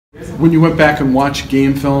When you went back and watched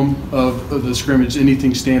game film of the scrimmage,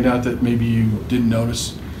 anything stand out that maybe you didn't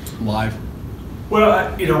notice live?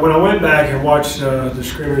 Well, when I went back and watched the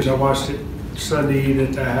scrimmage, I watched it Sunday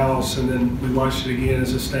at the house, and then we watched it again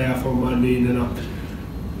as a staff on Monday, and then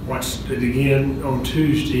I watched it again on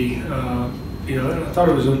Tuesday. I thought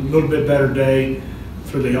it was a little bit better day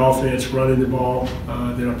for the offense running the ball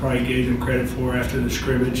than I probably gave them credit for after the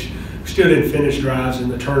scrimmage. Still didn't finish drives,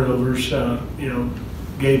 and the turnovers,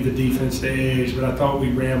 gave the defense the edge, but I thought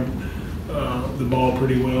we ran the ball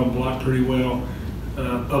pretty well, blocked pretty well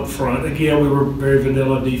up front. Again, we were very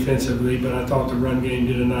vanilla defensively, but I thought the run game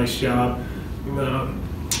did a nice job. We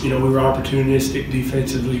were opportunistic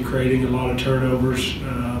defensively, creating a lot of turnovers,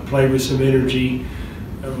 played with some energy.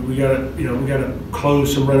 We got to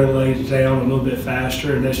close some running lanes down a little bit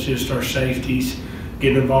faster, and that's just our safeties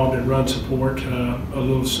getting involved in run support a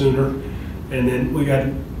little sooner. And then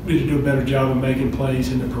we need to do a better job of making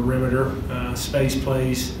plays in the perimeter. Space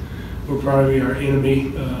plays were probably our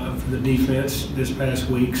enemy for the defense this past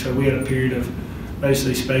week. So we had a period of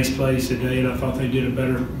basically space plays today, and I thought they did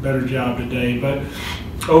a better job today. But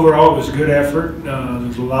overall, it was a good effort. There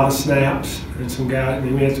was a lot of snaps, and some guys.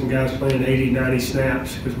 We had some guys playing 80, 90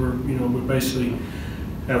 snaps because we basically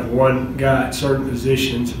have one guy at certain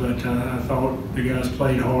positions. But I thought the guys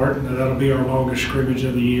played hard, and that'll be our longest scrimmage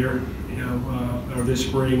of the year. Or this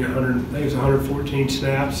spring, I think it's 114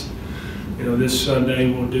 snaps. This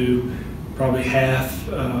Sunday we'll do probably half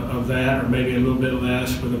of that, or maybe a little bit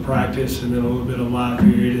less for the practice, and then a little bit of live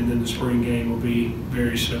period, and then the spring game will be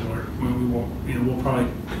very similar. We'll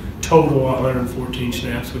probably total 114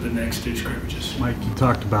 snaps with the next two scrimmages. Mike, you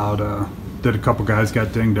talked about that a couple guys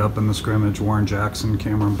got dinged up in the scrimmage. Warren Jackson,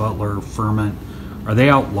 Cameron Butler, Furman. Are they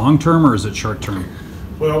out long term or is it short term?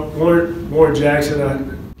 Well, Warren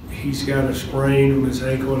Jackson, he's got a sprain on his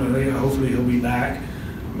ankle, and I think hopefully he'll be back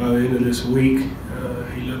by the end of this week.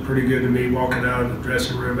 He looked pretty good to me walking out of the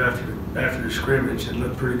dressing room after the scrimmage, and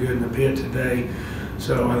looked pretty good in the pit today.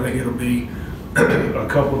 So I think it'll be a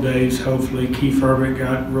couple days, hopefully. Keith Furman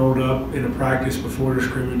got rolled up in a practice before the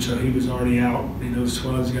scrimmage, so he was already out. The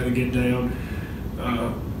swelling's got to get down.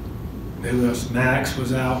 Who else? Max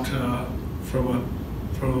was out from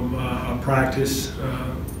a practice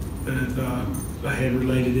with a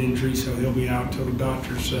head-related injury, so he'll be out until the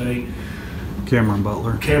doctors say. Cameron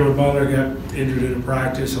Butler got injured in a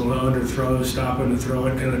practice on an underthrow, stopping to throw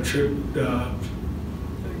it, kind of tripped,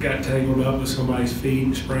 got tangled up with somebody's feet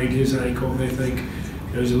and sprained his ankle. They think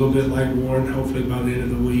he's a little bit like Warren. Hopefully by the end of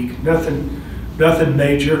the week, nothing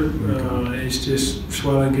major. It's just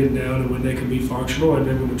swelling getting down, and when they can be functional, and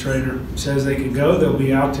then when the trainer says they can go, they'll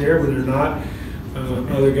be out there. When they're not,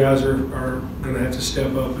 other guys are going to have to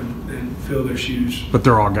step up and fill their shoes. But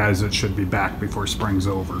they're all guys that should be back before spring's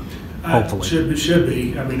over, hopefully. Should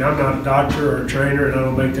be. I'm not a doctor or a trainer, and I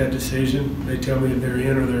don't make that decision. They tell me if they're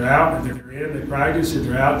in or they're out. If they're in, they practice. If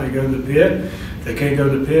they're out, they go to the pit. If they can't go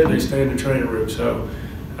to the pit, they stay in the training room. So,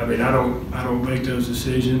 I don't make those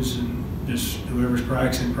decisions, and just whoever's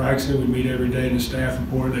practicing. We meet every day in the staff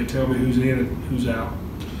report. They tell me who's in and who's out.